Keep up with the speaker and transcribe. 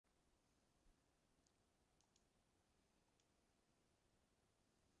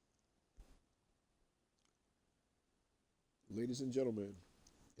Ladies and gentlemen,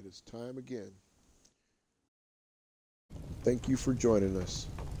 it is time again. Thank you for joining us.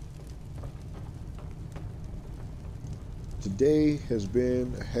 Today has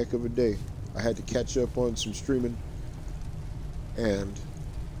been a heck of a day. I had to catch up on some streaming, and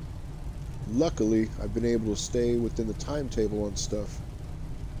luckily I've been able to stay within the timetable on stuff.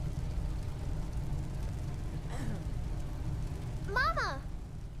 Mama!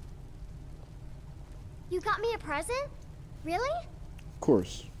 You got me a present? Really? Of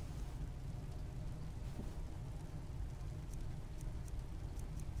course.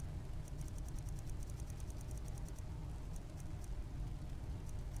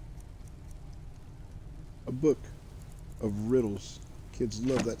 A book of riddles. Kids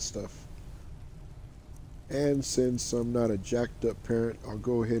love that stuff. And since I'm not a jacked up parent, I'll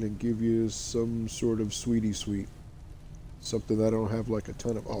go ahead and give you some sort of sweetie sweet. Something that I don't have like a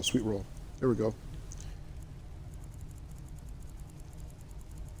ton of. Oh, sweet roll. There we go.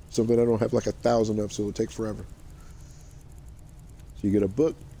 Something I don't have like 1,000 of, so it'll take forever. So you get a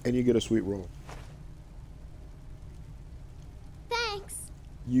book and you get a sweet roll. Thanks.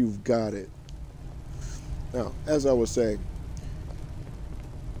 You've got it. Now, as I was saying,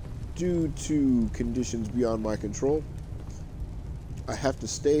 due to conditions beyond my control, I have to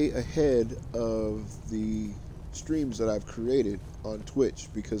stay ahead of the streams that I've created on Twitch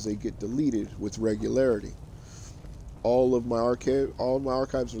because they get deleted with regularity. All of my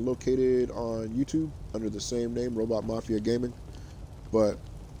archives are located on YouTube under the same name, Robot Mafia Gaming. But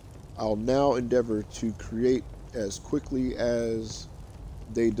I'll now endeavor to create as quickly as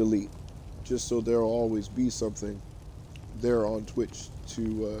they delete, just so there'll always be something there on Twitch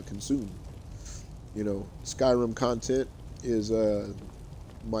to consume. You know, Skyrim content is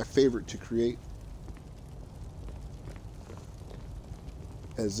my favorite to create,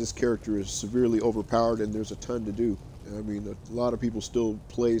 as this character is severely overpowered and there's a ton to do. I mean, a lot of people still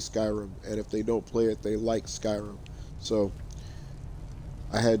play Skyrim, and if they don't play it, they like Skyrim. So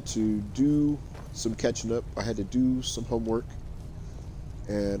I had to do some catching up. I had to do some homework,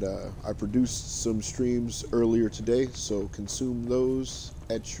 and I produced some streams earlier today, so consume those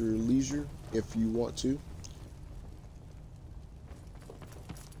at your leisure if you want to.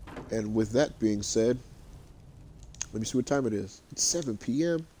 And with that being said, let me see what time it is. It's 7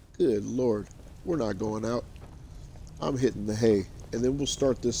 p.m. Good Lord, we're not going out. I'm hitting the hay, and then we'll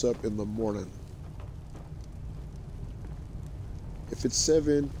start this up in the morning. If it's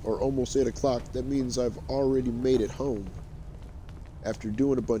 7 or almost 8 o'clock, that means I've already made it home after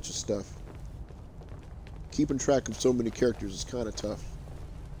doing a bunch of stuff. Keeping track of so many characters is kind of tough.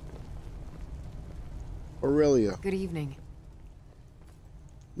 Aurelia. Good evening.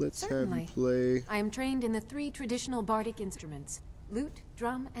 Let's Certainly. have you play. I am trained in the 3 traditional bardic instruments, lute,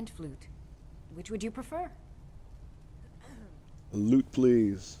 drum, and flute. Which would you prefer? A lute,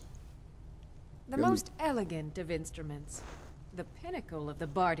 please. The most elegant of instruments. The pinnacle of the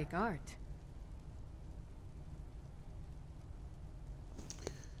bardic art.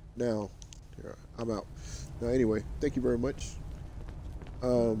 Now, here, I'm out. Now, anyway, thank you very much.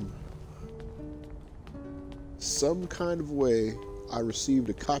 Some kind of way, I received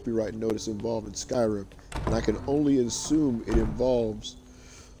a copyright notice involving Skyrim, and I can only assume it involves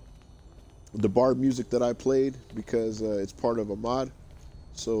the bard music that I played because it's part of a mod.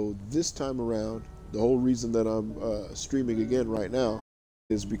 So this time around, the whole reason that I'm streaming again right now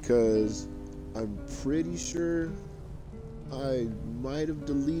is because I'm pretty sure I might have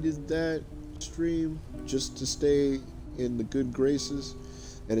deleted that stream just to stay in the good graces,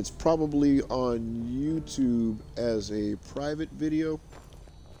 and it's probably on YouTube as a private video.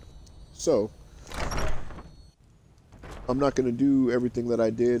 So I'm not going to do everything that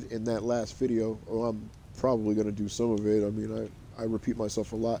I did in that last video, or I'm probably going to do some of it. I mean, I repeat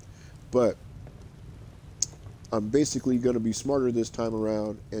myself a lot, but I'm basically going to be smarter this time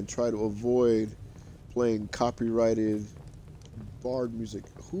around and try to avoid playing copyrighted bard music.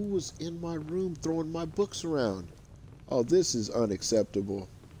 Who was in my room throwing my books around? Oh, this is unacceptable.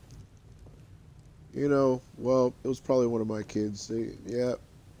 You know, well, it was probably one of my kids. Yeah,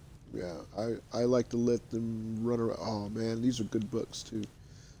 I like to let them run around. Oh, man, these are good books, too.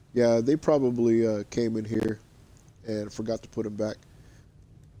 Yeah, they probably came in here and forgot to put them back.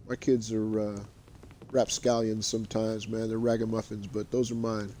 My kids are rapscallions sometimes, man. They're ragamuffins, but those are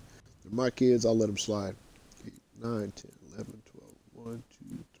mine. They're my kids. I'll let them slide. 8, 9, 10, 11, 12, 1,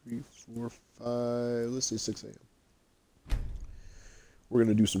 2, 3, 4, 5. Let's say 6 a.m. We're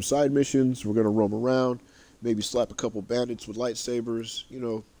going to do some side missions. We're going to roam around. Maybe slap a couple bandits with lightsabers. You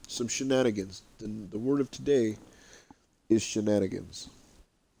know, some shenanigans. The word of today is shenanigans.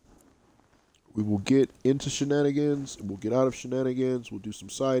 We will get into shenanigans. We'll get out of shenanigans. We'll do some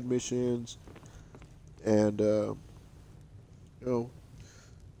side missions, and you know,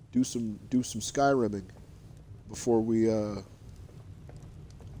 do some Skyrimming before we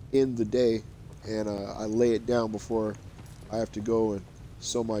end the day, and I lay it down before I have to go and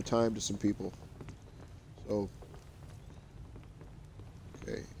sell my time to some people. So,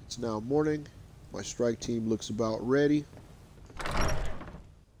 okay, it's now morning. My strike team looks about ready.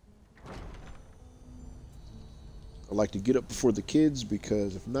 I like to get up before the kids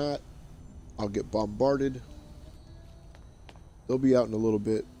because if not, I'll get bombarded. They'll be out in a little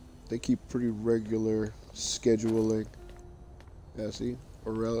bit. They keep pretty regular scheduling. Yeah, see,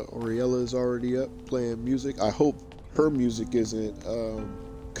 Aurella's already up playing music. I hope her music isn't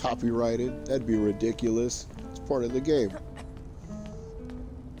copyrighted. That'd be ridiculous. It's part of the game.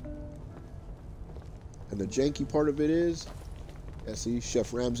 And the janky part of it is, yeah, see,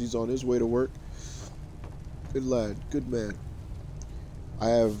 Chef Ramsay's on his way to work. Good lad, good man. I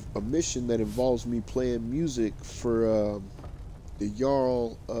have a mission that involves me playing music for the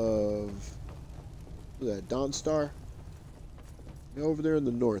Jarl of, what's that, Dawnstar? Yeah, over there in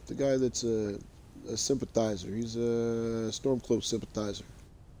the north, the guy that's a sympathizer. He's a Stormcloak sympathizer.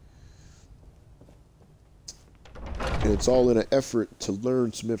 And it's all in an effort to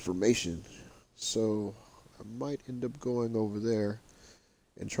learn some information. So I might end up going over there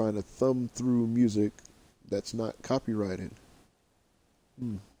and trying to thumb through music that's not copyrighted.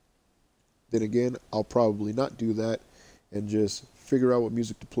 Then again, I'll probably not do that and just figure out what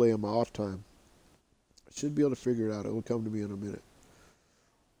music to play on my off time. I should be able to figure it out. It'll come to me in a minute.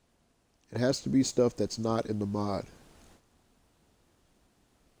 It has to be stuff that's not in the mod.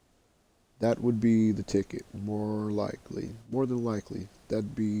 That would be the ticket, more than likely.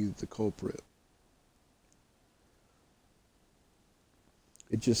 That'd be the culprit.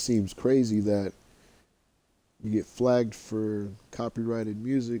 It just seems crazy that you get flagged for copyrighted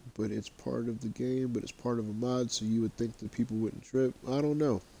music, but it's part of the game, but it's part of a mod, so you would think that people wouldn't trip. I don't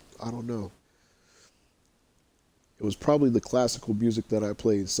know. It was probably the classical music that I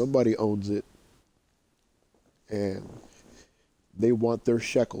played. Somebody owns it, and they want their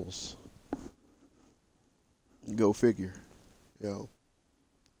shekels. Go figure.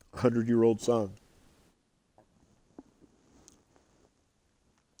 100-year-old song.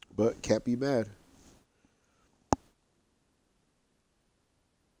 But can't be mad.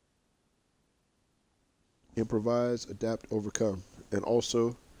 Improvise, adapt, overcome. And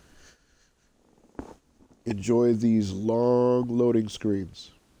also, enjoy these long loading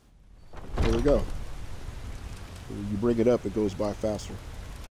screens. There we go. When you bring it up, it goes by faster.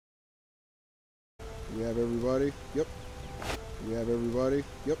 We have everybody? Yep. We have everybody?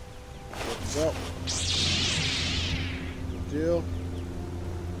 Yep. What's up? Good deal.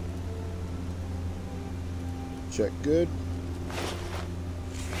 Check good.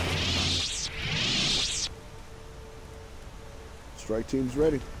 Strike team's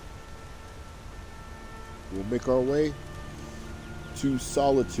ready. We'll make our way to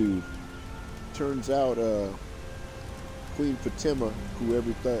Solitude. Turns out Queen Fatima, who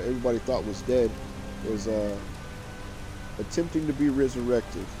everybody thought was dead, is attempting to be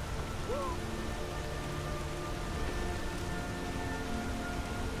resurrected.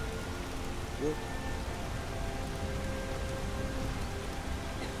 Yep.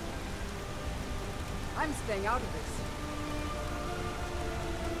 I'm staying out of this.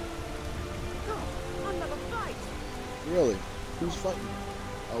 Go, another fight. Really? Who's fighting?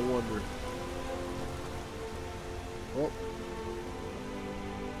 I wonder. Oh.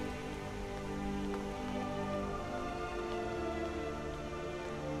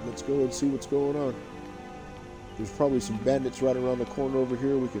 Let's go and see what's going on. There's probably some bandits right around the corner over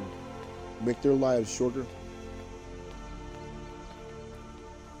here. We can make their lives shorter.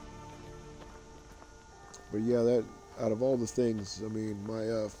 But yeah, that out of all the things, I mean,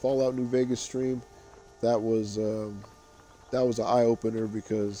 my Fallout New Vegas stream, that was an eye-opener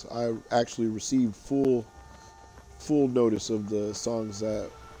because I actually received full notice of the songs that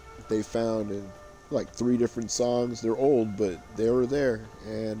they found, and like 3 different songs. They're old, but they were there,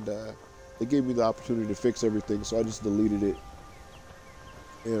 and they gave me the opportunity to fix everything, so I just deleted it.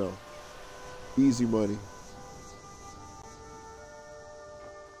 Easy money.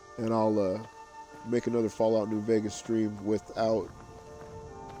 And I'll make another Fallout New Vegas stream without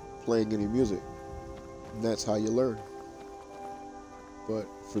playing any music. And that's how you learn. But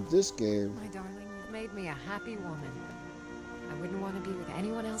for this game... My darling, you've made me a happy woman. I wouldn't want to be with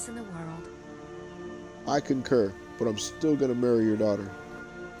anyone else in the world. I concur, but I'm still going to marry your daughter.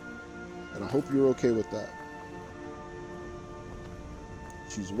 And I hope you're okay with that.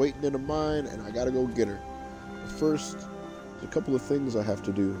 She's waiting in a mine, and I gotta go get her. But first, there's a couple of things I have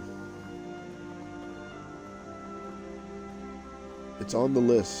to do. It's on the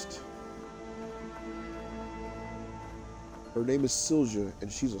list. Her name is Silja,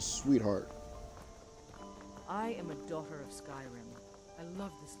 and she's a sweetheart. I am a daughter of Skyrim. I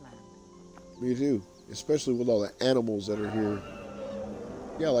love this land. Me too, especially with all the animals that are here.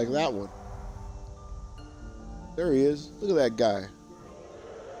 Yeah, like that one. There he is. Look at that guy.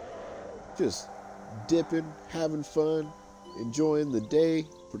 Just dipping, having fun, enjoying the day,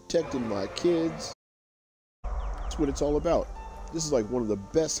 protecting my kids. That's what it's all about. This is like one of the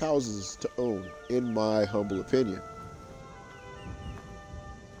best houses to own, in my humble opinion.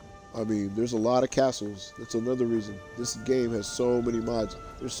 I mean, there's a lot of castles. That's another reason. This game has so many mods.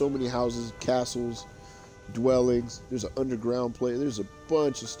 There's so many houses, castles, dwellings. There's an underground place. There's a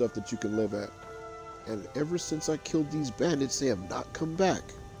bunch of stuff that you can live at. And ever since I killed these bandits, they have not come back.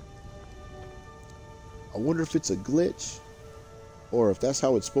 I wonder if it's a glitch, or if that's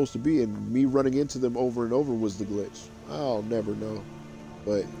how it's supposed to be, and me running into them over and over was the glitch. I'll never know.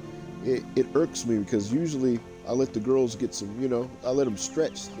 But it irks me, because usually I let the girls get some, you know, I let them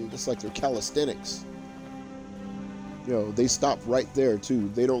stretch. It's like they're calisthenics. You know, they stop right there too.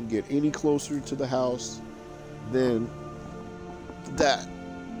 They don't get any closer to the house than that.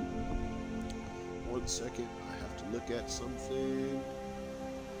 1 second, I have to look at something.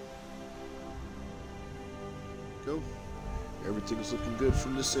 Go. Everything's looking good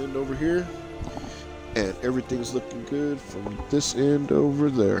from this end over here, and everything's looking good from this end over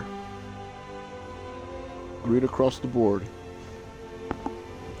there. Green across the board.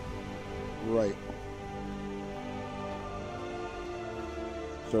 Right.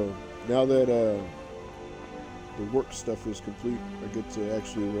 So now that the work stuff is complete, I get to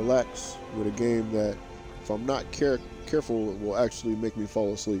actually relax with a game that, if I'm not careful, it will actually make me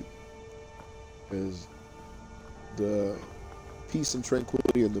fall asleep. Because the peace and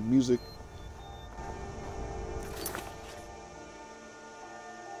tranquility and the music.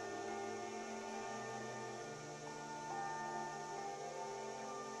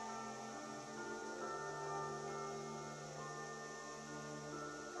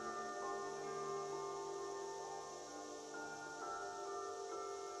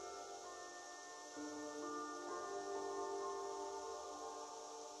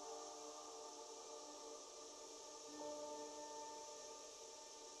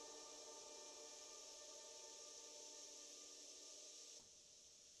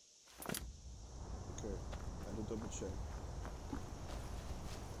 Okay, I had to double check.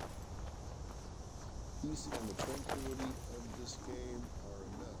 Peace and the tranquility of this game are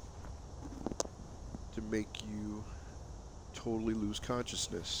enough to make you totally lose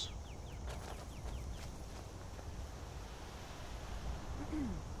consciousness.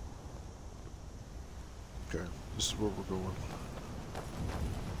 Okay, this is where we're going.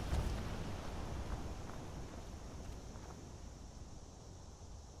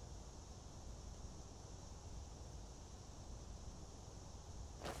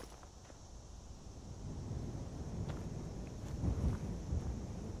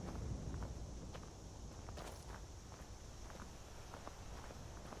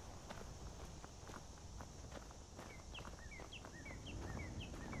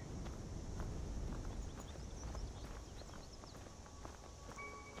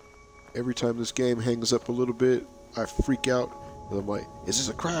 Every time this game hangs up a little bit, I freak out. And I'm like, is this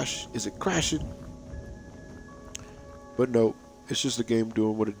a crash? Is it crashing? But no, it's just the game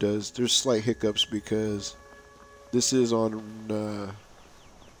doing what it does. There's slight hiccups because this is on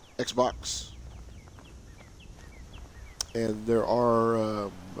Xbox. And there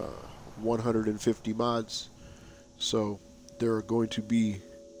are 150 mods. So there are going to be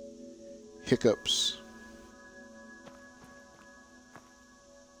hiccups.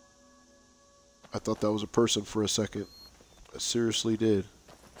 I thought that was a person for a second. I seriously did.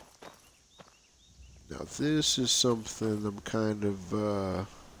 Now this is something I'm kind of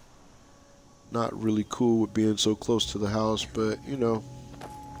not really cool with being so close to the house, but you know,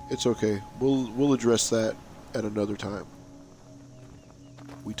 it's okay. We'll address that at another time.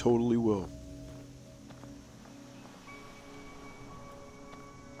 We totally will.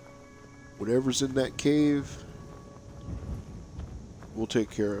 Whatever's in that cave, we'll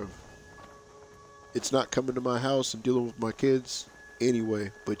take care of. It's not coming to my house and dealing with my kids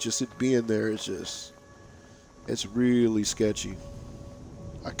anyway, but just it being there is just, it's really sketchy.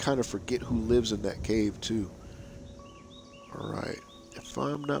 I kind of forget who lives in that cave too. Alright, if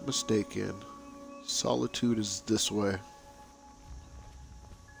I'm not mistaken, Solitude is this way.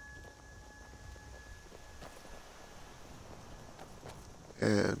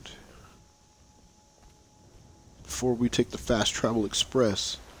 And before we take the fast travel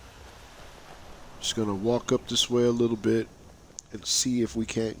express, just gonna walk up this way a little bit and see if we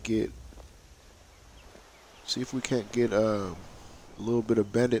can't get a little bit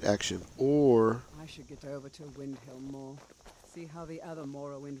of bandit action. Or I should get over to Windhelm more. See how the other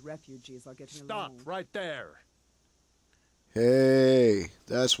Morrowind refugees are getting Stop along. right there. hey,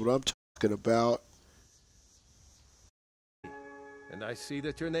 that's what I'm talking about. And I see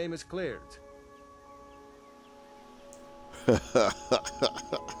that your name is cleared. You're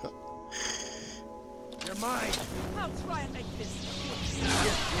mine. I'll try and make this.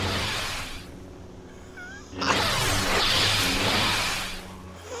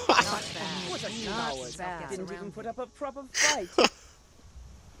 Not bad. What a Not coward. bad. Didn't even put up a proper fight.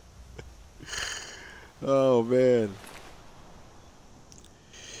 Oh man,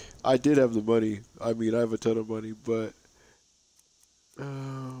 I did have the money. I mean, I have a ton of money, but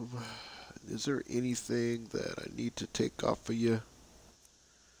is there anything that I need to take off of you?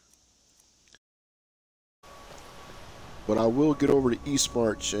 But I will get over to East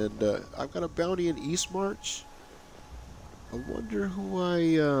March, and I've got a bounty in East March. I wonder who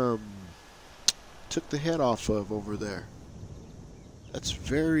I took the head off of over there. That's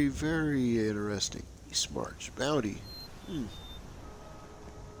very, very interesting. East March bounty.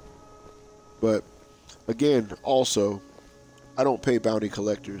 But again, also, I don't pay bounty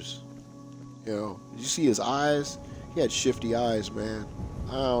collectors. You know, did you see his eyes? He had shifty eyes, man.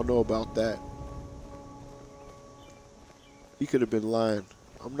 I don't know about that. He could have been lying.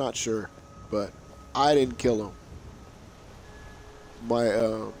 I'm not sure, but I didn't kill him.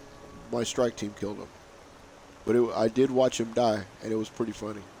 My strike team killed him. But I did watch him die, and it was pretty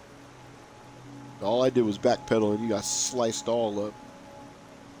funny. All I did was backpedal, and he got sliced all up.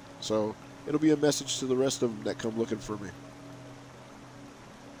 So it'll be a message to the rest of them that come looking for me.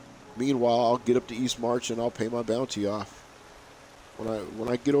 Meanwhile, I'll get up to East March and I'll pay my bounty off. When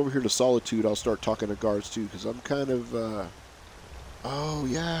I get over here to Solitude, I'll start talking to guards too, because I'm kind of oh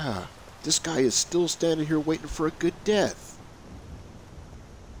yeah, this guy is still standing here waiting for a good death.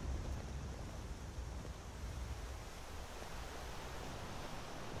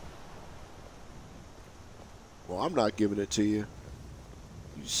 Well, I'm not giving it to you.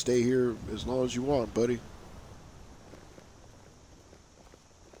 You stay here as long as you want, buddy.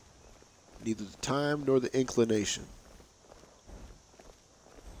 Neither the time nor the inclination.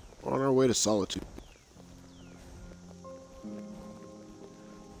 We're on our way to Solitude.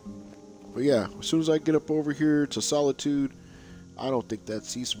 But yeah, as soon as I get up over here to Solitude, I don't think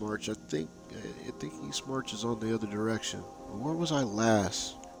that's East March. I think East March is on the other direction. Where was I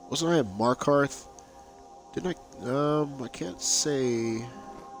last? Wasn't I at Markarth? Didn't I? I can't say.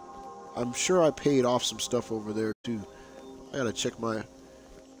 I'm sure I paid off some stuff over there too. I gotta check my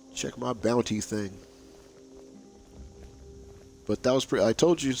bounty thing. But that was pretty. I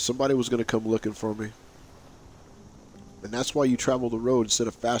told you somebody was gonna come looking for me, and that's why you travel the road instead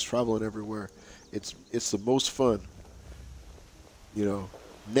of fast traveling everywhere. It's the most fun. You know.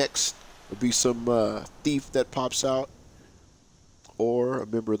 Next will be some thief that pops out, or a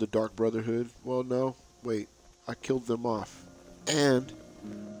member of the Dark Brotherhood. Well, no. Wait, I killed them off. And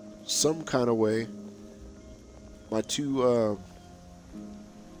some kind of way, my two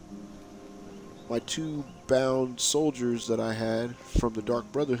bound soldiers that I had from the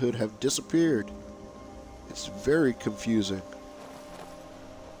Dark Brotherhood have disappeared. It's very confusing.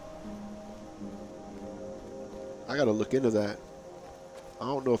 I gotta look into that. I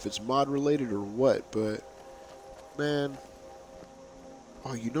don't know if it's mod related or what, but man,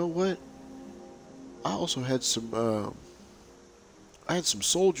 oh, you know what? I also had some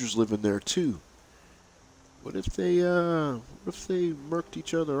soldiers living there too. What if they murked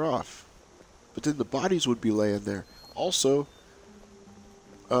each other off? But then the bodies would be laying there. Also,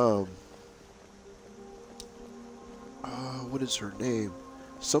 what is her name?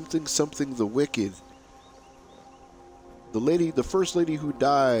 Something the Wicked. The first lady who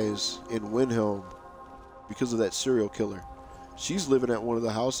dies in Windhelm because of that serial killer. She's living at one of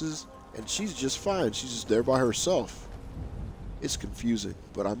the houses. And she's just fine. She's just there by herself. It's confusing.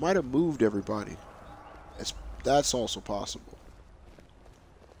 But I might have moved everybody. That's also possible.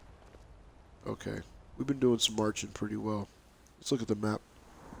 Okay. We've been doing some marching pretty well. Let's look at the map.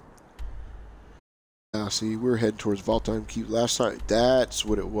 Now, see, we're heading towards Valtheim Keep. Last time, that's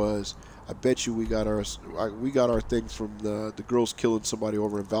what it was. I bet you we got our thing from the girls killing somebody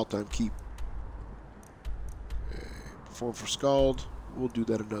over in Valtheim Keep. Okay. Perform for Scald. We'll do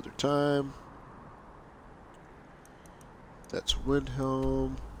that another time. That's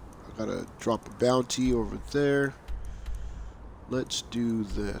Windhelm. I gotta drop a bounty over there. let's do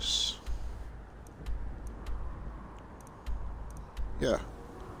this. Yeah.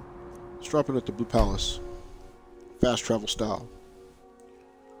 Let's drop in at the Blue Palace. Fast travel style.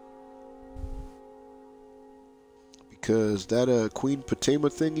 Because that Queen Potema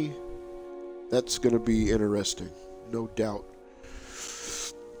thingy, that's going to be interesting. No doubt.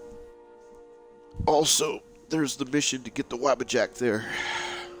 Also, there's the mission to get the Wabbajack there.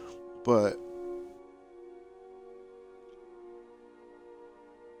 But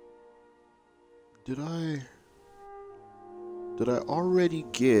did I already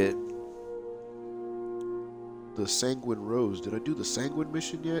get the Sanguine Rose? Did I do the Sanguine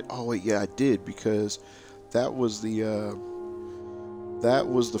mission yet? Oh wait, yeah, I did, because that was the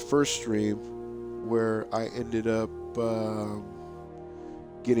first stream where I ended up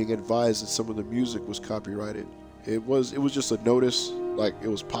getting advised that some of the music was copyrighted. It was just a notice, like it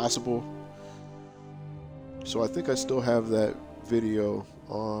was possible. So I think I still have that video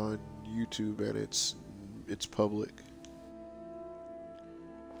on YouTube, and it's public.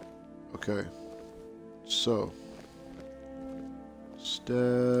 Okay. So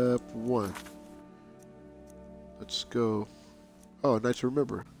step 1. Let's go. Oh, nice to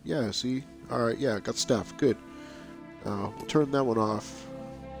remember. Yeah, see? Alright, yeah, got stuff. Good. We'll turn that one off.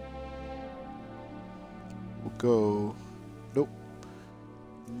 We'll go. Nope.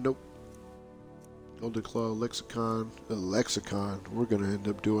 Nope. Golden Claw, Lexicon. Lexicon. We're gonna end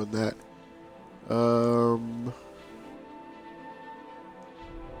up doing that.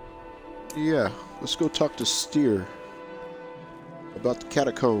 Yeah, let's go talk to Steer about the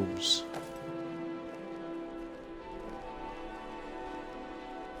catacombs.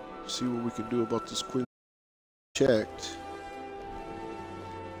 See what we can do about this Queen. Checked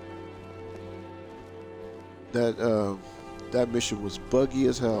that mission was buggy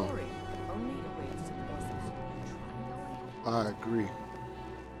as hell. I agree.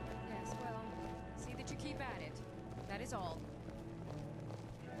 Yes, well, see that you keep at it. That is all.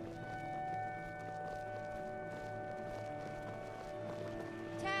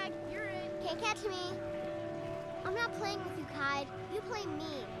 Tag, you're in. Can't catch me. I'm not playing with you, Kide. You play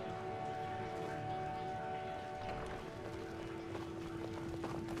me.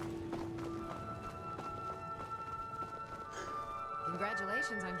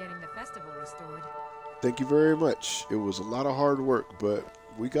 Congratulations on getting the festival restored. Thank you very much. It was a lot of hard work, but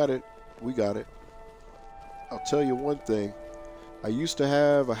we got it. We got it. I'll tell you one thing. I used to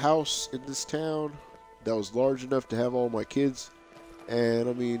have a house in this town that was large enough to have all my kids. And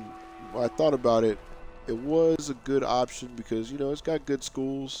I mean, when I thought about it, it was a good option because, you know, it's got good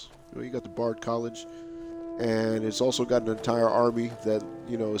schools. You know, you got the Bard College. And it's also got an entire army that,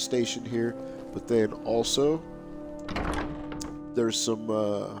 you know, is stationed here. But then also, there's some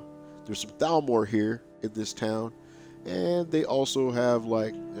Thalmor here in this town, and they also have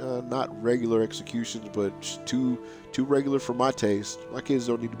like not regular executions, but too regular for my taste. My kids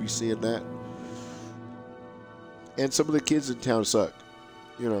don't need to be seeing that. And some of the kids in town suck,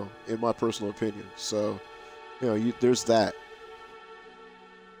 you know, in my personal opinion. So, you know, there's that.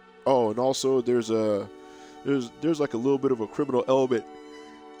 Oh, and also there's like a little bit of a criminal element.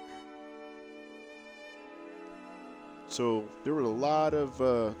 So there were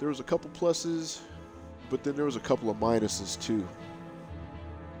there was a couple pluses, but then there was a couple of minuses too.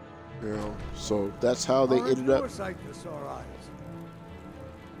 You know, so that's how they ended up. Foresight for sore eyes.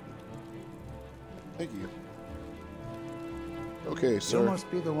 Thank you. Okay, sir. You must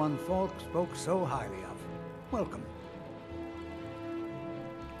be the one Falk spoke so highly of. Welcome.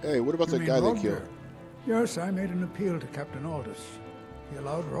 Hey, what about You that mean guy they Rogver? killed? Yes, I made an appeal to Captain Aldous. He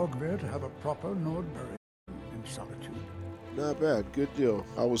allowed Rogver to have a proper Nord burial in solitude. Not bad. Good deal.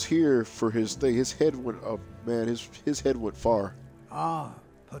 I was here for his thing. His head went up, man. His head went far. Ah,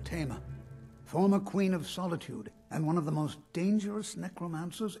 Potema, former Queen of Solitude and one of the most dangerous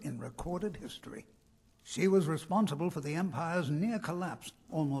necromancers in recorded history. She was responsible for the Empire's near collapse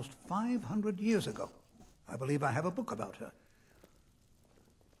almost 500 years ago. I believe I have a book about her.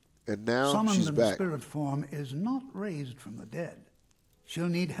 And now Summoned she's in back. spirit form is not raised from the dead. She'll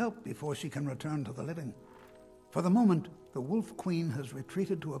need help before she can return to the living. For the moment, the Wolf Queen has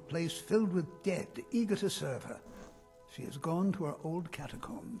retreated to a place filled with dead, eager to serve her. She has gone to her old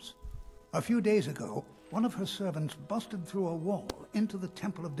catacombs. A few days ago, one of her servants busted through a wall into the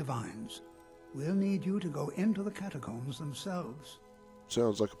Temple of Divines. We'll need you to go into the catacombs themselves.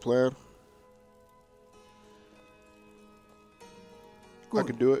 Sounds like a plan. Good. I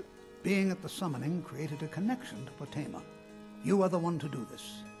can do it. Being at the summoning created a connection to Potema. You are the one to do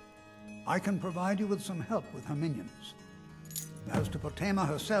this. I can provide you with some help with her minions. As to Potema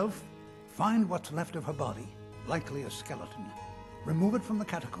herself, find what's left of her body, likely a skeleton. remove it from the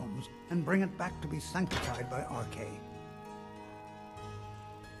catacombs, and bring it back to be sanctified by RK.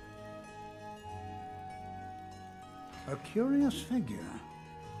 A curious figure.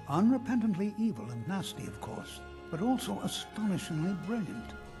 Unrepentantly evil and nasty, of course, but also astonishingly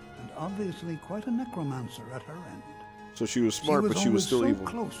brilliant, and obviously quite a necromancer at her end. So she was smart, but she was still evil.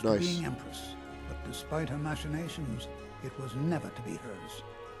 Close to being Empress, but despite her machinations, it was never to be hers.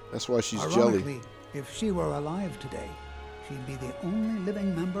 That's why she's Ironically, jelly. if she were alive today, she'd be the only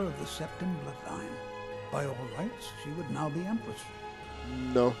living member of the Septim bloodline. By all rights, she would now be Empress.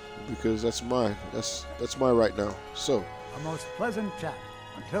 No, because that's my right now. So A most pleasant chat.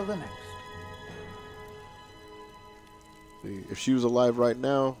 Until the next. if she was alive right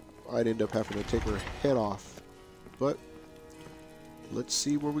now, I'd end up having to take her head off. But let's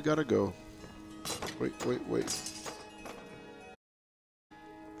see where we gotta go. Wait.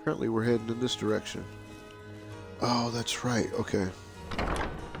 Apparently we're heading in this direction. Oh, that's right. Okay.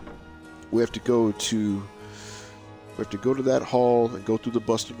 We have to go to that hall and go through the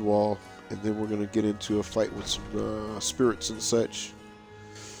busted wall, and then we're gonna get into a fight with some spirits and such.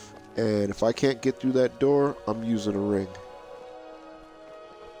 And if I can't get through that door, I'm using a ring.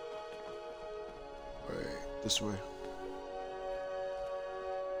 Alright, this way.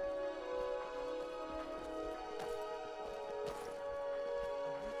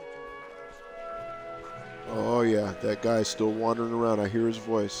 Oh yeah, that guy's still wandering around. I hear his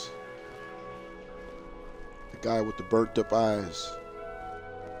voice. The guy with the burnt up eyes.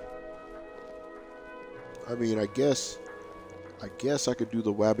 I mean, I guess I could do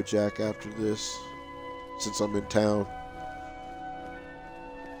the Wabbajack after this, since I'm in town.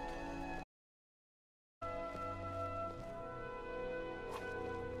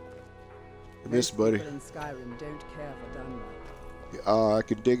 Miss buddy. People in Skyrim don't care for Dunlop. I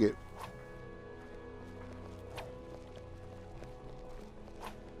can dig it.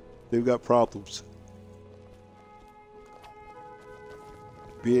 They've got problems.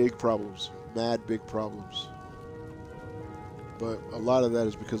 Big problems. Mad big problems. But a lot of that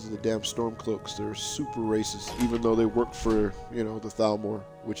is because of the damn Stormcloaks. They're super racist, even though they work for, you know, the Thalmor,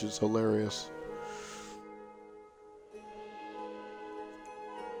 which is hilarious.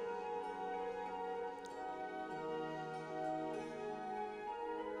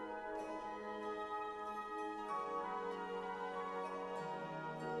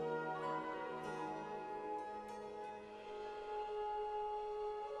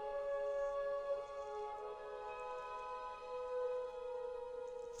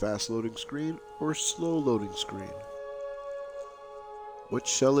 Fast loading screen or slow loading screen? What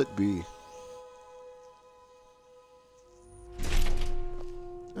shall it be?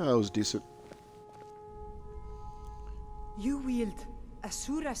 Oh, that was decent. You wield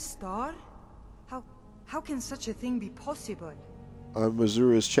Asura's star? How can such a thing be possible? I'm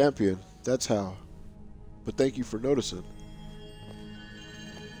Azura's champion, that's how. But thank you for noticing.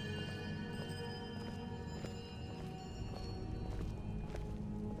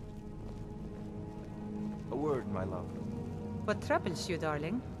 My love. What troubles you,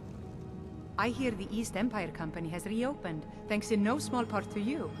 darling? I hear the East Empire Company has reopened, thanks in no small part to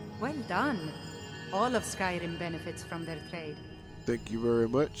you. Well done. All of Skyrim benefits from their trade. Thank you very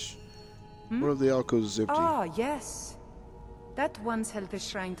much. One of the alcoves is empty. Ah, yes. That once held the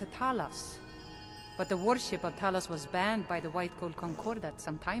shrine to Talos. But the worship of Talos was banned by the White Gold Concordat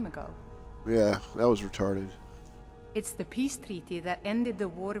some time ago. Yeah, that was retarded. It's the peace treaty that ended the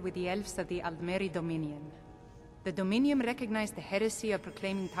war with the elves of the Aldmeri Dominion. The Dominion recognized the heresy of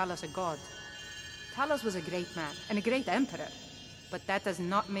proclaiming Talos a god. Talos was a great man, and a great emperor, but that does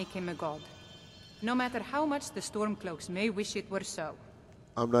not make him a god. No matter how much the Stormcloaks may wish it were so.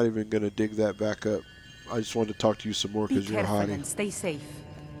 I'm not even gonna dig that back up. I just wanted to talk to you some more because you're hottie. And stay safe.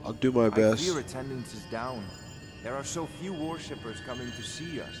 I'll do my best. I fear attendance is down. There are so few worshippers coming to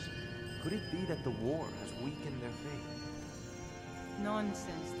see us. Could it be that the war has weakened their faith?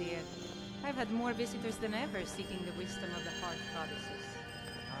 Nonsense, dear. I've had more visitors than ever seeking the wisdom of the Hearth Goddesses.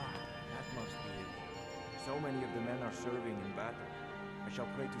 Ah, that must be it. So many of the men are serving in battle. I shall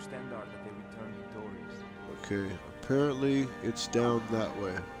pray to Stendar that they return victorious. Okay, apparently it's down that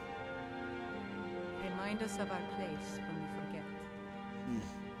way. Remind us of our place when we forget.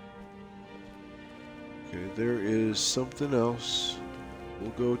 Okay, there is something else.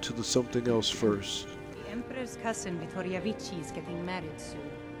 We'll go to the something else first. The Emperor's cousin, Vittoria Vici, is getting married soon.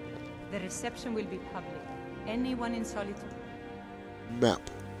 The reception will be public. Anyone in solitude. Map.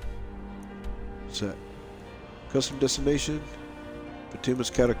 Set. Custom destination. Fatima's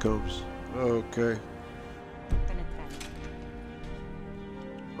Catacombs. Okay.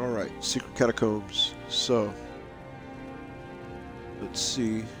 Alright, secret catacombs. So. Let's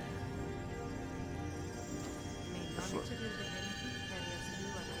see.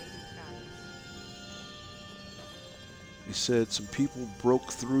 He said some people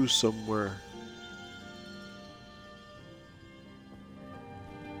broke through somewhere.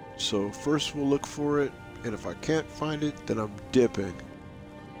 So first we'll look for it, and if I can't find it, then I'm dipping.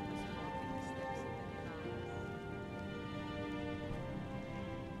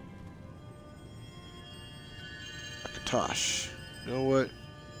 Akatosh. You know what?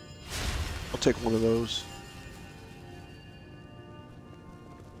 I'll take one of those.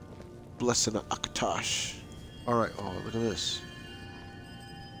 Blessing of Akatosh. Alright, oh, look at this.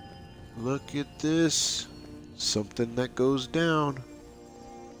 Look at this. Something that goes down.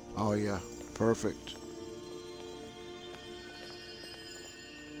 Oh yeah, perfect.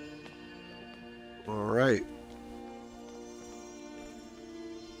 Alright.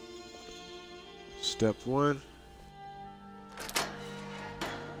 Step 1.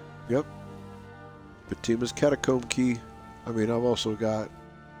 Yep. Fatima's catacomb key. I mean, I've also got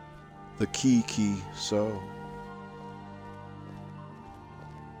the key, so...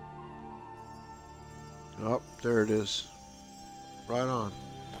 Oh, there it is. Right on.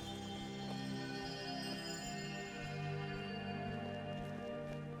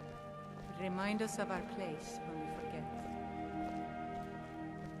 Remind us of our place when we forget.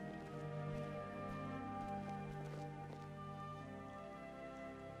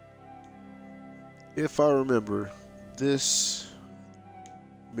 If I remember, this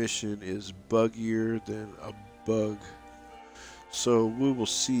mission is buggier than a bug. So we will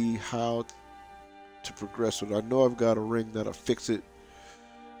see how to progress with it. I know I've got a ring that'll fix it.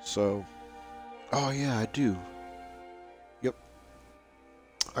 So, oh yeah, I do. Yep.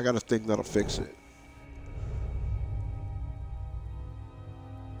 I got a thing that'll fix it.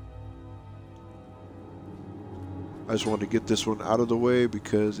 I just wanted to get this one out of the way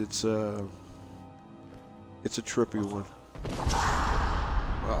because it's a trippy one.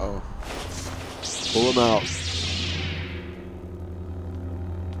 Uh-oh. Pull him out.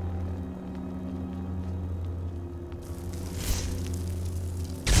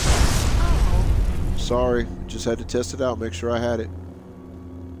 Sorry, just had to test it out, make sure I had it.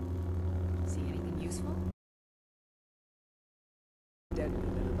 See anything useful?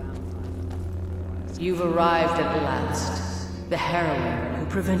 You've arrived at last. The heroine who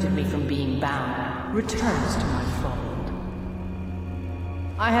prevented me from being bound returns to my fold.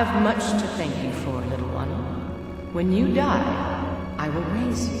 I have much to thank you for, little one. When you die, I will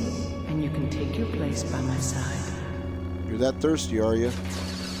raise you, and you can take your place by my side. You're that thirsty, are you?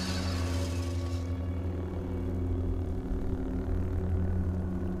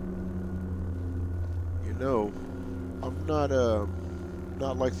 No, I'm not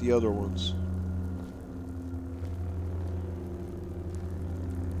like the other ones.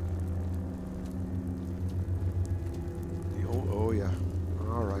 Oh yeah.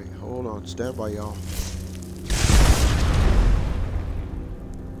 All right, hold on, stand by, y'all.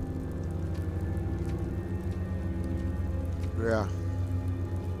 Yeah.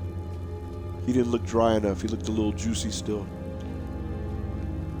 He didn't look dry enough. He looked a little juicy still.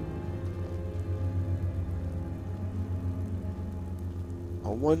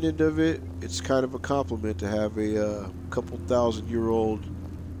 On one end of it, it's kind of a compliment to have a couple thousand-year-old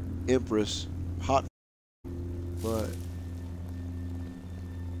empress hot, but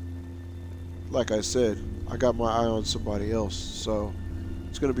like I said, I got my eye on somebody else, so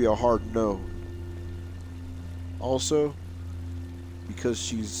it's going to be a hard no. Also, because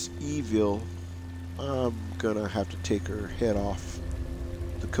she's evil, I'm going to have to take her head off.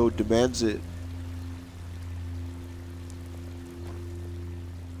 The code demands it.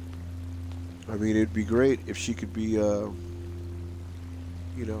 I mean, it'd be great if she could be, you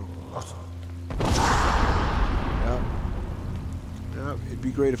know, yeah, it'd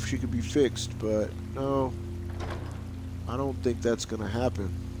be great if she could be fixed, but no, I don't think that's gonna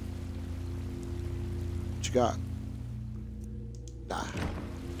happen. What you got? Nah,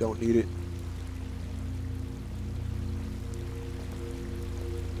 don't need it.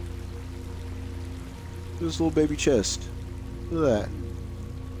 This little baby chest. Look at that.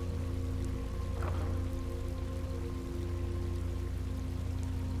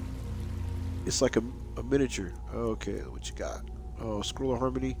 It's like a miniature. Okay, what you got? Oh, Scroll of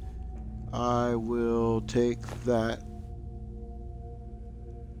Harmony. I will take that.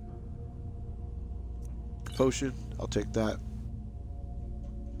 Potion. I'll take that.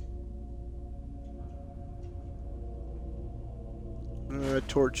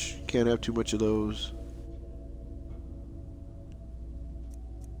 Torch. Can't have too much of those.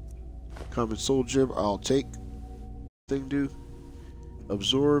 Common Soul Gem. I'll take. Thing do.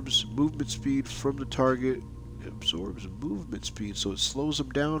 Absorbs movement speed from the target. Absorbs movement speed, so it slows them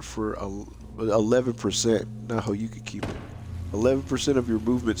down for 11%. Now you can keep it. 11% of your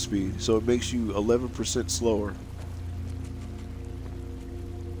movement speed, so it makes you 11% slower.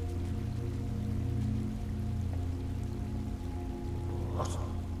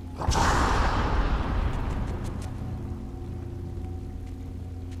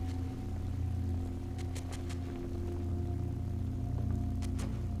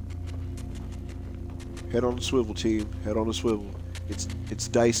 Head on the swivel, team. Head on the swivel. It's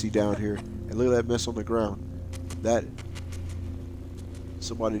dicey down here. And look at that mess on the ground. That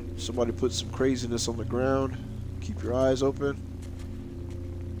somebody put some craziness on the ground. Keep your eyes open.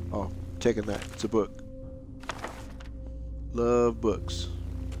 Oh, taking that. It's a book. Love books.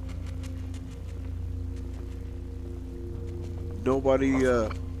 Nobody.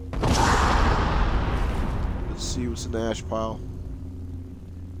 Let's see what's in the ash pile.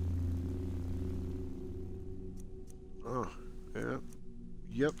 Oh, yeah.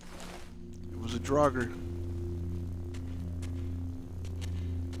 Yep. It was a Draugr.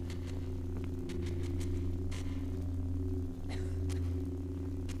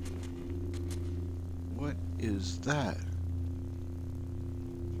 What is that?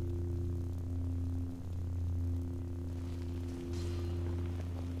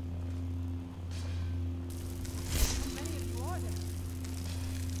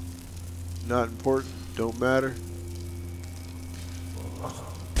 Not important. Don't matter.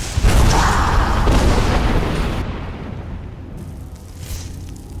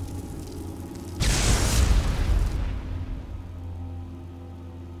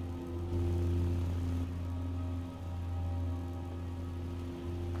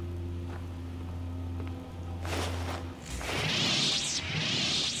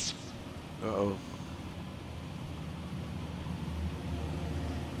 Uh-oh.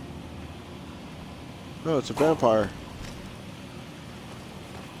 No, it's a vampire.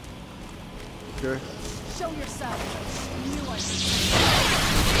 Okay. Show yourself. You are.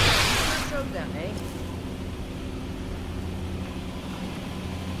 Show them, eh?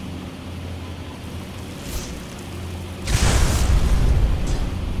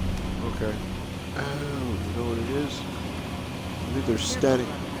 Okay. Oh, you know what it is? I think they're standing.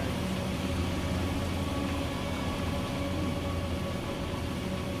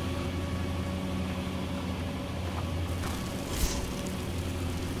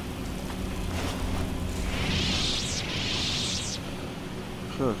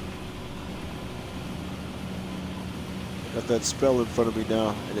 Huh. Got that spell in front of me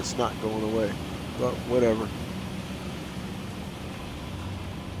now, and it's not going away. But whatever.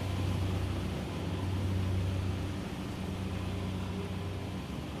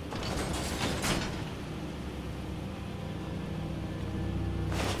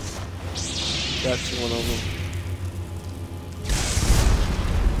 That's one of them.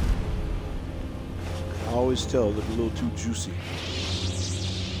 I always tell they're a little too juicy.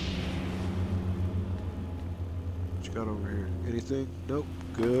 What you got over here? Anything? Nope.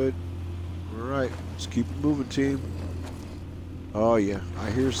 Good. All right. Let's keep it moving, team. Oh yeah, I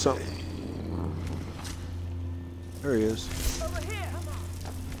hear something. There he is. Over here.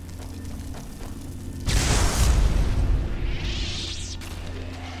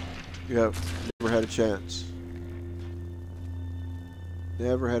 Yep. Never had a chance.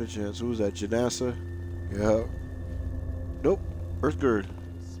 Never had a chance. Who was that? Janassa? Yeah. Nope. Earthgird.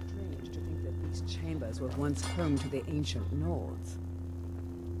 Strange to think that these chambers were once home to the ancient Nords.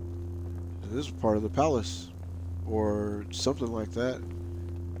 This is part of the palace. Or something like that.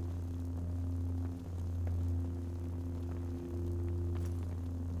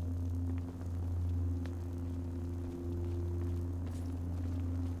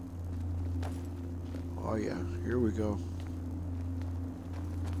 Oh yeah, here we go.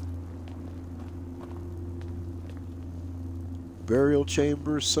 Burial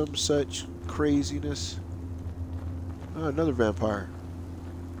chamber, some such craziness. Oh, another vampire.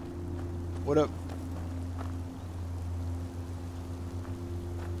 What up?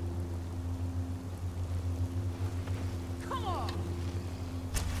 Come on.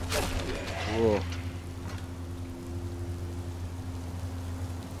 Whoa.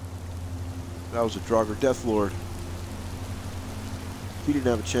 That was a Draugr Death Lord. He didn't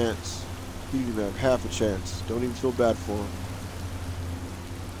have a chance. He didn't even have half a chance. Don't even feel bad for him.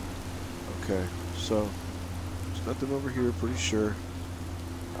 Okay, so there's nothing over here, pretty sure.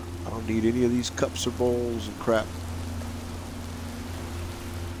 I don't need any of these cups or bowls and crap.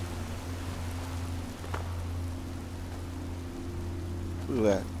 Look at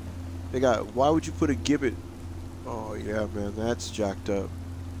that. They got, why would you put a gibbet Oh yeah, man, that's jacked up.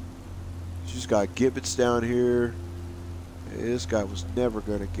 She's got gibbets down here. This guy was never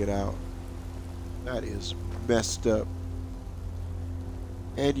gonna get out. That is messed up.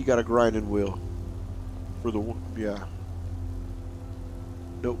 And you got a grinding wheel for the yeah.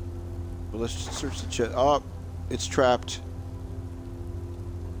 Nope. But let's just search the chest. Oh, it's trapped.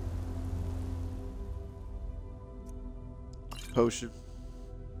 Potion.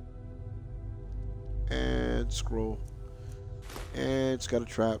 And scroll. And it's got a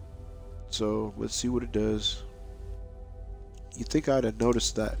trap. So let's see what it does. You'd think I'd have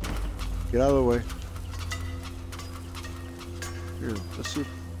noticed that. Get out of the way. Here, let's see.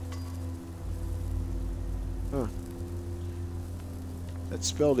 Huh. That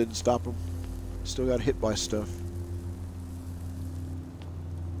spell didn't stop him. Still got hit by stuff.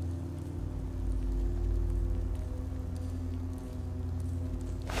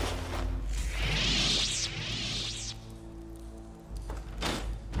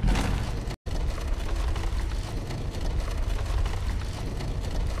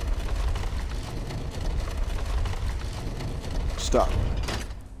 Stop.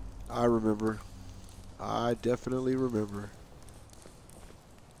 I remember. I definitely remember.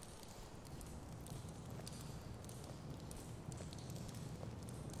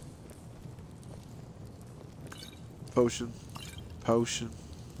 Potion. Potion.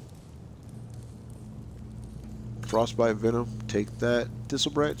 Frostbite venom. Take that.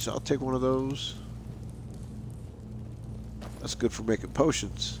 Thistle branch. I'll take one of those. That's good for making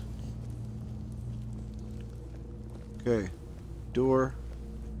potions. Okay. Door.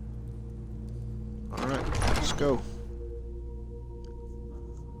 Alright, let's go.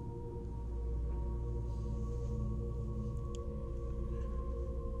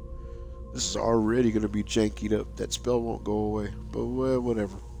 This is already going to be jankied up. That spell won't go away. But well,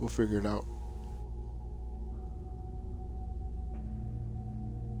 whatever. We'll figure it out.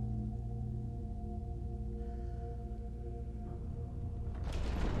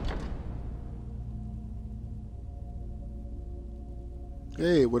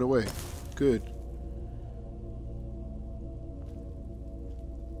 Hey, it went away. Good.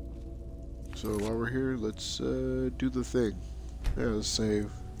 So while we're here, let's do the thing. Yeah, let's save.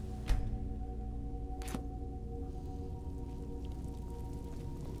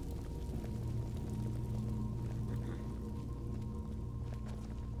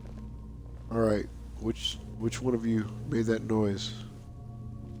 Alright, which one of you made that noise?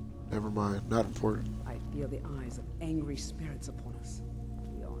 Never mind, not important. I feel the eyes of angry spirits upon us.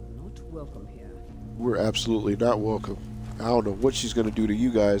 We are not welcome here. We're absolutely not welcome. I don't know what she's going to do to you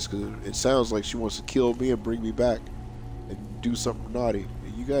guys, because it sounds like she wants to kill me and bring me back and do something naughty.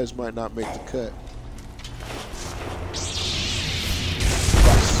 You guys might not make the cut.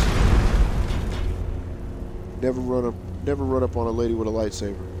 Never run up on a lady with a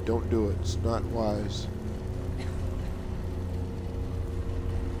lightsaber. Don't do it. It's not wise.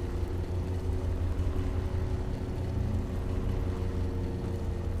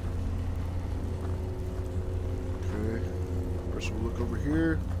 Okay. First we'll look over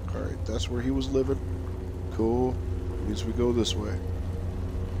here. Alright, that's where he was living. Cool. Means we go this way.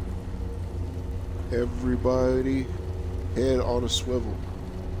 Everybody, head on a swivel.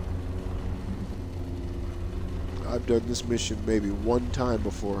 I've done this mission maybe one time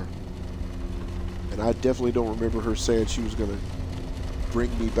before, and I definitely don't remember her saying she was gonna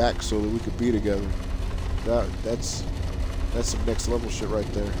bring me back so that we could be together. That's some next level shit right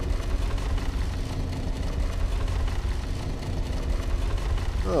there.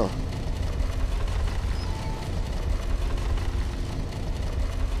 Oh.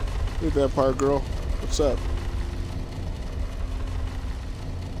 Hey, vampire girl, what's up?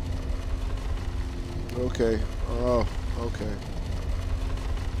 Okay. Oh, okay.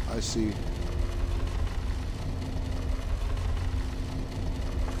 I see.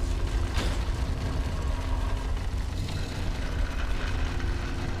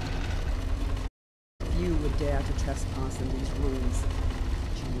 You would dare to trespass in these rooms.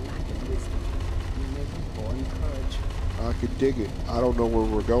 But you lack in wisdom. You make a born courage. I can dig it. I don't know where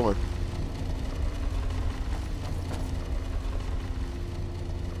we're going.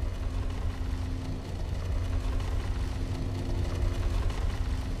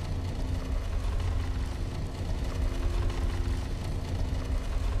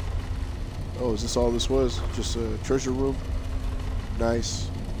 Oh, is this all this was? Just a treasure room? Nice.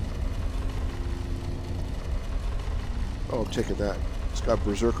 Oh, I'm taking that. It's got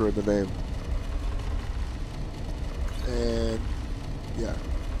Berserker in the name. And, yeah.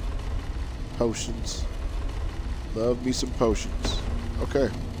 Potions. Love me some potions. Okay.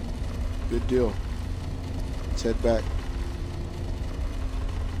 Good deal. Let's head back.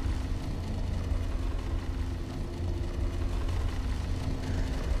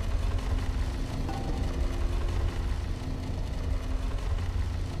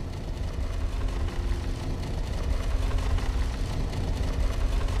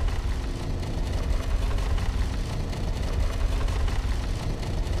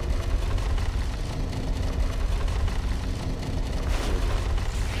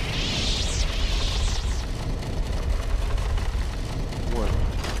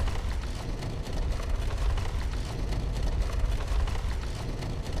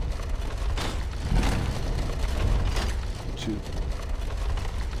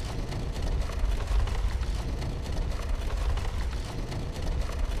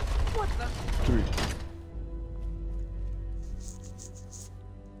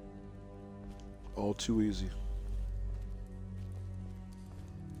 All too easy.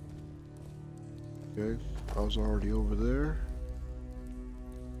 Okay, I was already over there.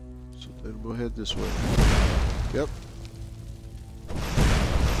 So then we'll head this way. Yep.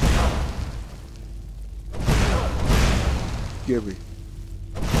 Give me.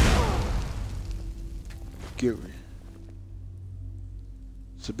 Give me.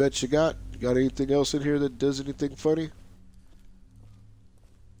 So bet you got anything else in here that does anything funny?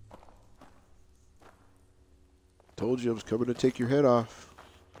 Told you I was coming to take your head off.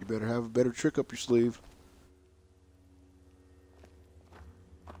 You better have a better trick up your sleeve.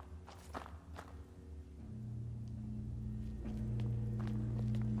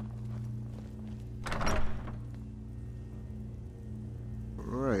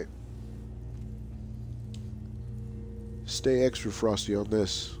 Alright. Stay extra frosty on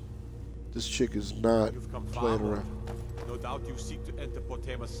this. This chick is not playing around. No doubt you seek to enter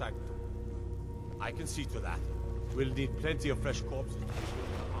Potema's sanctum. I can see to that. We'll need plenty of fresh corpses.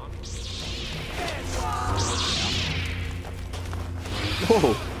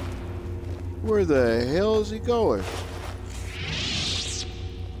 Whoa! Where the hell is he going?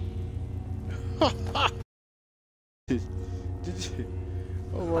 Did you?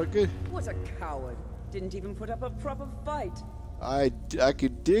 Oh my goodness! What a coward! Didn't even put up a proper fight. I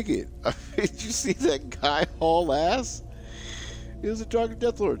could dig it. Did you see that guy haul ass? He was a Dragon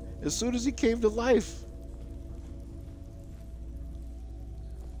Deathlord. As soon as he came to life.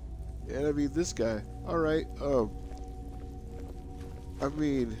 And I mean, this guy. Alright, I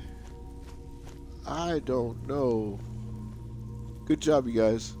mean, I don't know. Good job, you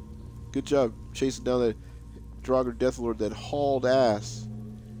guys. Good job chasing down that Draugr Deathlord that hauled ass.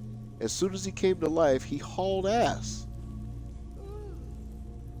 As soon as he came to life, he hauled ass.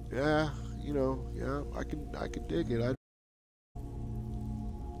 Yeah, you know, yeah, I can dig it. I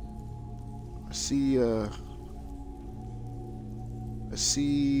see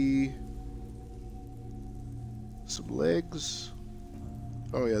some legs.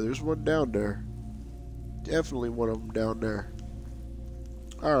 Oh yeah, there's one down there. Definitely one of them down there.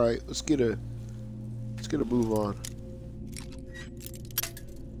 All right, let's get a move on.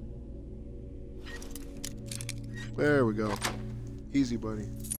 There we go. Easy, buddy.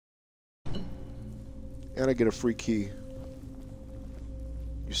 And I get a free key.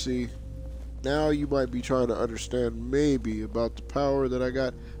 You see? Now you might be trying to understand maybe about the power that I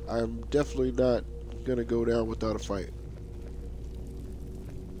got. I'm definitely not gonna go down without a fight.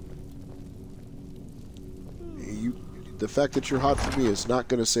 The fact that you're hot for me is not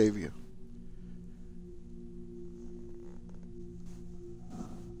gonna save you.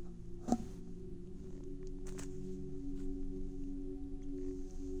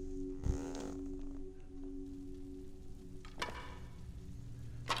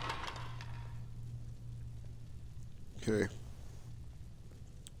 Okay,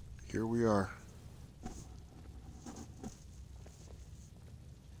 here we are.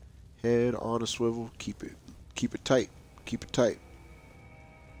 Head on a swivel. Keep it tight. Keep it tight.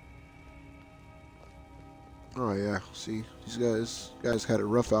 Oh yeah, see, these guys had it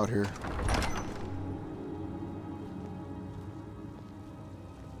rough out here.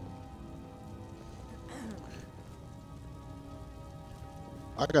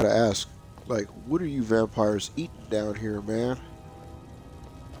 I gotta ask, like, what are you vampires eating down here, man?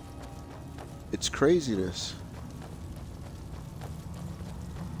 It's craziness.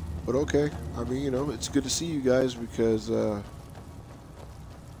 But okay, I mean, you know, it's good to see you guys because,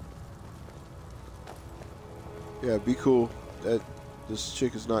 yeah, be cool that this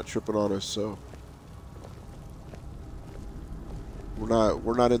chick is not tripping on us, so.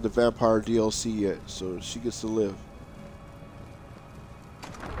 We're not in the vampire DLC yet, so she gets to live.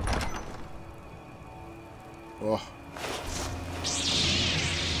 Oh.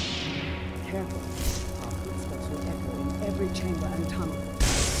 Careful. Our footsteps every chamber and tunnel.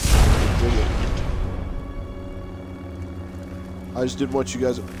 Dig it. I just didn't want you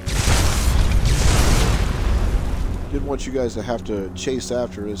guys... Didn't want you guys to have to chase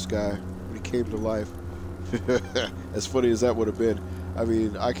after this guy when he came to life. As funny as that would have been. I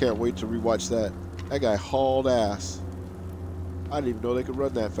mean, I can't wait to rewatch that. That guy hauled ass. I didn't even know they could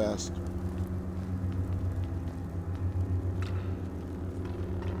run that fast.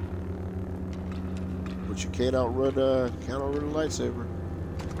 But you can't outrun a lightsaber.